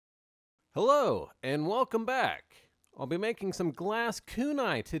Hello and welcome back. I'll be making some glass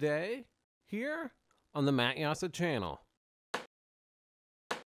kunai today here on the Jasa channel.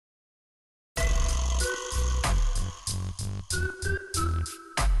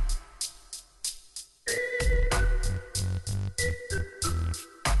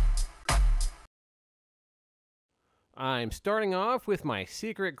 I'm starting off with my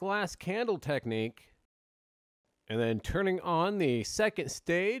secret glass candle technique and then turning on the second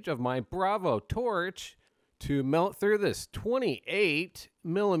stage of my Bravo torch to melt through this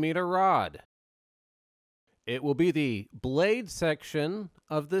 28mm rod. It will be the blade section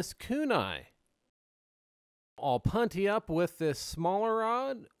of this kunai. I'll punty up with this smaller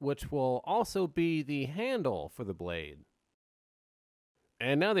rod, which will also be the handle for the blade.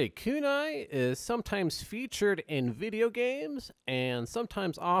 And now the kunai is sometimes featured in video games and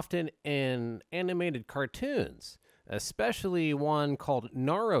sometimes often in animated cartoons, especially one called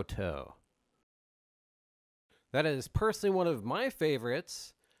Naruto. That is personally one of my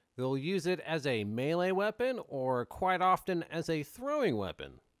favorites. They'll use it as a melee weapon or quite often as a throwing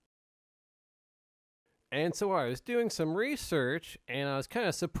weapon. And so I was doing some research and I was kind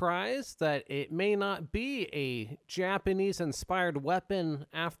of surprised that it may not be a Japanese-inspired weapon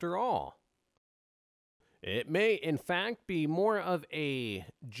after all. It may in fact be more of a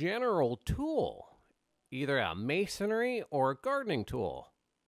general tool, either a masonry or gardening tool.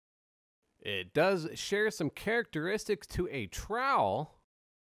 It does share some characteristics to a trowel,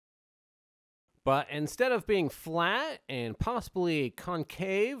 but instead of being flat and possibly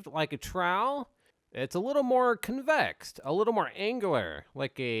concaved like a trowel, it's a little more convex, a little more angular,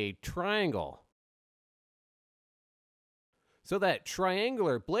 like a triangle. So that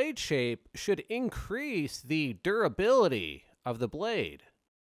triangular blade shape should increase the durability of the blade.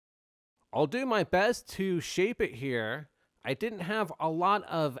 I'll do my best to shape it here. I didn't have a lot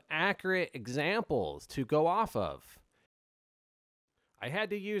of accurate examples to go off of. I had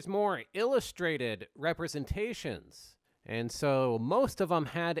to use more illustrated representations, and so most of them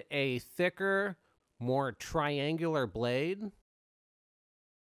had a thicker, more triangular blade,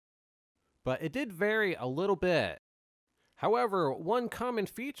 but it did vary a little bit. However, one common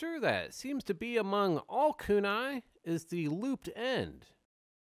feature that seems to be among all kunai is the looped end.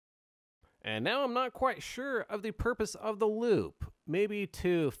 And now I'm not quite sure of the purpose of the loop, maybe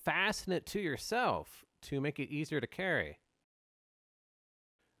to fasten it to yourself to make it easier to carry.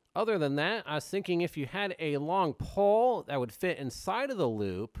 Other than that, I was thinking if you had a long pole that would fit inside of the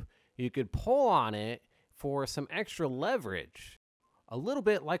loop, you could pull on it for some extra leverage, a little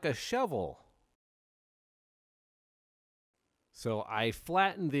bit like a shovel. So I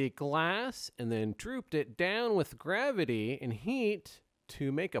flattened the glass and then drooped it down with gravity and heat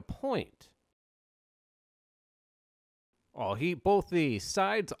to make a point. I'll heat both the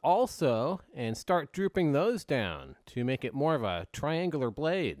sides also and start drooping those down to make it more of a triangular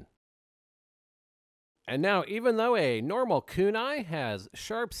blade. And now, even though a normal kunai has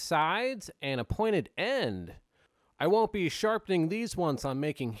sharp sides and a pointed end, I won't be sharpening these ones I'm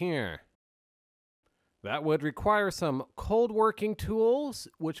making here. That would require some cold working tools,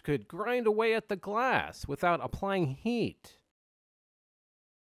 which could grind away at the glass without applying heat.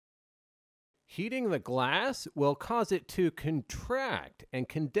 Heating the glass will cause it to contract and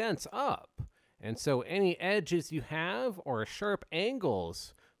condense up, and so any edges you have or sharp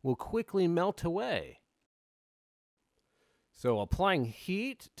angles will quickly melt away. So applying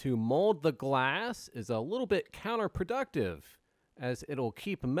heat to mold the glass is a little bit counterproductive, as it'll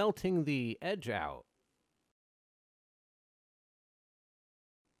keep melting the edge out.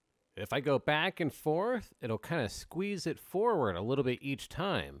 If I go back and forth, it'll kind of squeeze it forward a little bit each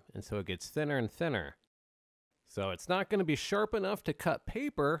time, and so it gets thinner and thinner. So it's not going to be sharp enough to cut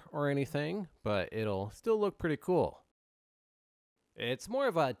paper or anything, but it'll still look pretty cool. It's more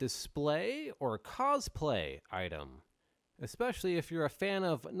of a display or cosplay item, especially if you're a fan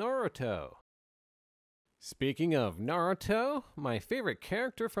of Naruto. Speaking of Naruto, my favorite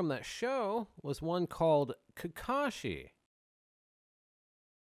character from that show was one called Kakashi.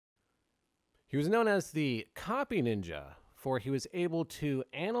 He was known as the copy ninja, for he was able to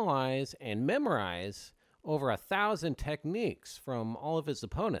analyze and memorize over 1,000 techniques from all of his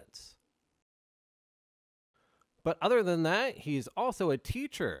opponents. But other than that, he's also a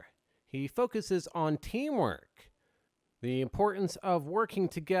teacher. He focuses on teamwork, the importance of working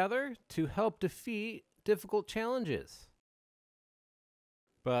together to help defeat difficult challenges.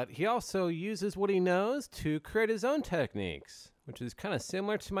 But he also uses what he knows to create his own techniques, which is kind of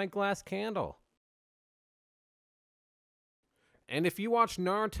similar to my glass candle. And if you watch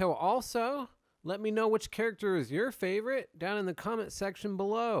Naruto also, let me know which character is your favorite down in the comment section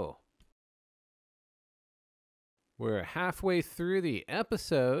below. We're halfway through the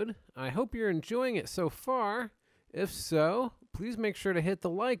episode. I hope you're enjoying it so far. If so, please make sure to hit the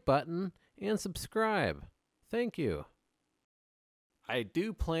like button and subscribe. Thank you. I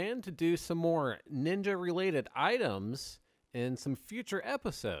do plan to do some more ninja-related items in some future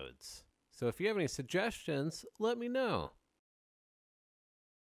episodes. So if you have any suggestions, let me know.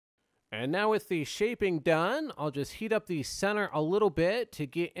 And now with the shaping done, I'll just heat up the center a little bit to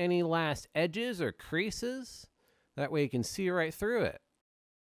get any last edges or creases. That way you can see right through it.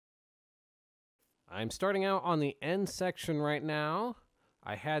 I'm starting out on the end section right now.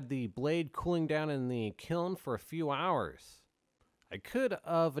 I had the blade cooling down in the kiln for a few hours. I could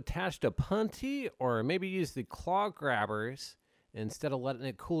have attached a punty or maybe used the claw grabbers instead of letting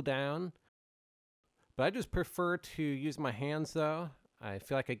it cool down. But I just prefer to use my hands though. I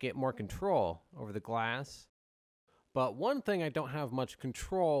feel like I get more control over the glass. But one thing I don't have much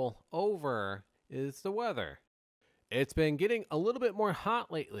control over is the weather. It's been getting a little bit more hot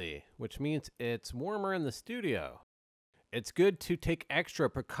lately, which means it's warmer in the studio. It's good to take extra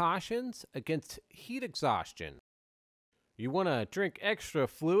precautions against heat exhaustion. You want to drink extra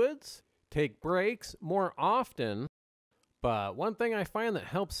fluids, take breaks more often, but one thing I find that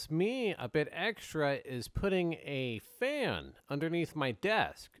helps me a bit extra is putting a fan underneath my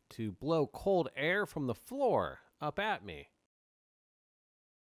desk to blow cold air from the floor up at me.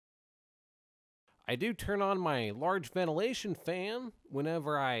 I do turn on my large ventilation fan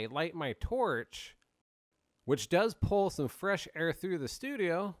whenever I light my torch, which does pull some fresh air through the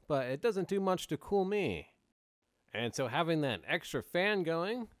studio, but it doesn't do much to cool me. And so having that extra fan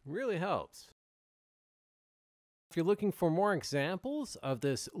going really helps. If you're looking for more examples of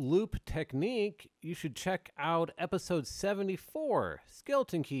this loop technique, you should check out episode 74,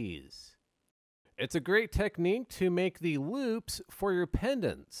 Skeleton Keys. It's a great technique to make the loops for your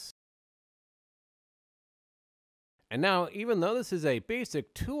pendants. And now, even though this is a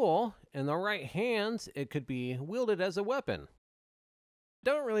basic tool, in the right hands, it could be wielded as a weapon.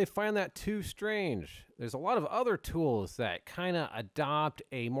 Don't really find that too strange. There's a lot of other tools that kind of adopt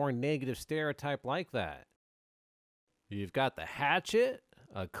a more negative stereotype like that. You've got the hatchet,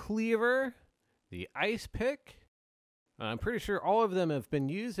 a cleaver, the ice pick. I'm pretty sure all of them have been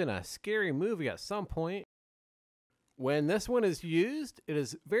used in a scary movie at some point. When this one is used, it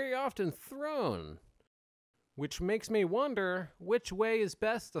is very often thrown, which makes me wonder which way is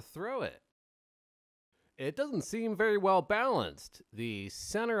best to throw it. It doesn't seem very well balanced. The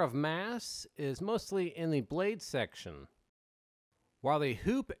center of mass is mostly in the blade section, while the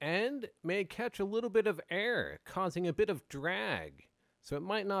hoop end may catch a little bit of air, causing a bit of drag, so it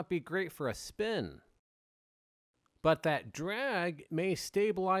might not be great for a spin. But that drag may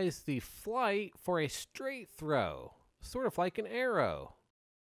stabilize the flight for a straight throw, sort of like an arrow.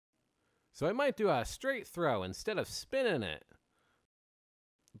 So I might do a straight throw instead of spinning it.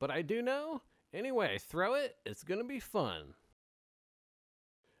 But I do know, anyway I throw it, it's going to be fun.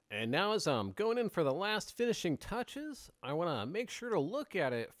 And now as I'm going in for the last finishing touches, I want to make sure to look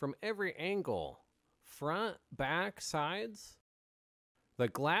at it from every angle. Front, back, sides. The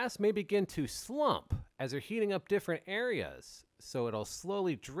glass may begin to slump as you're heating up different areas, so it'll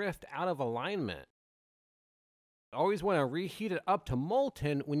slowly drift out of alignment. Always want to reheat it up to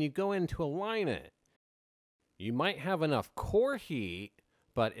molten when you go in to align it. You might have enough core heat,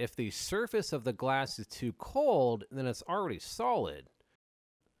 but if the surface of the glass is too cold, then it's already solid.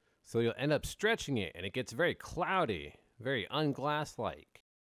 So you'll end up stretching it and it gets very cloudy, very unglass-like.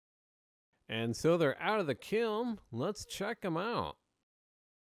 And so they're out of the kiln. Let's check them out.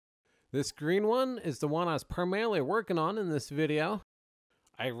 This green one is the one I was primarily working on in this video.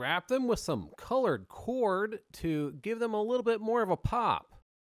 I wrapped them with some colored cord to give them a little bit more of a pop.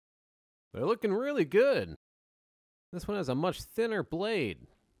 They're looking really good. This one has a much thinner blade.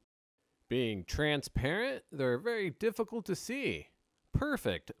 Being transparent, they're very difficult to see.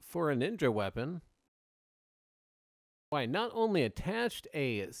 Perfect for a ninja weapon. I not only attached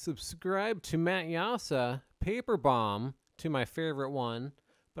a subscribe to Matt Jasa paper bomb to my favorite one,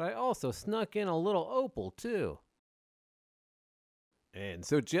 but I also snuck in a little opal too. And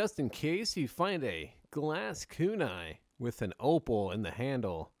so just in case you find a glass kunai with an opal in the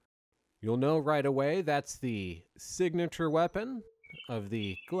handle, you'll know right away that's the signature weapon of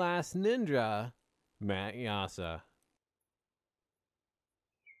the glass ninja, Matt Jasa.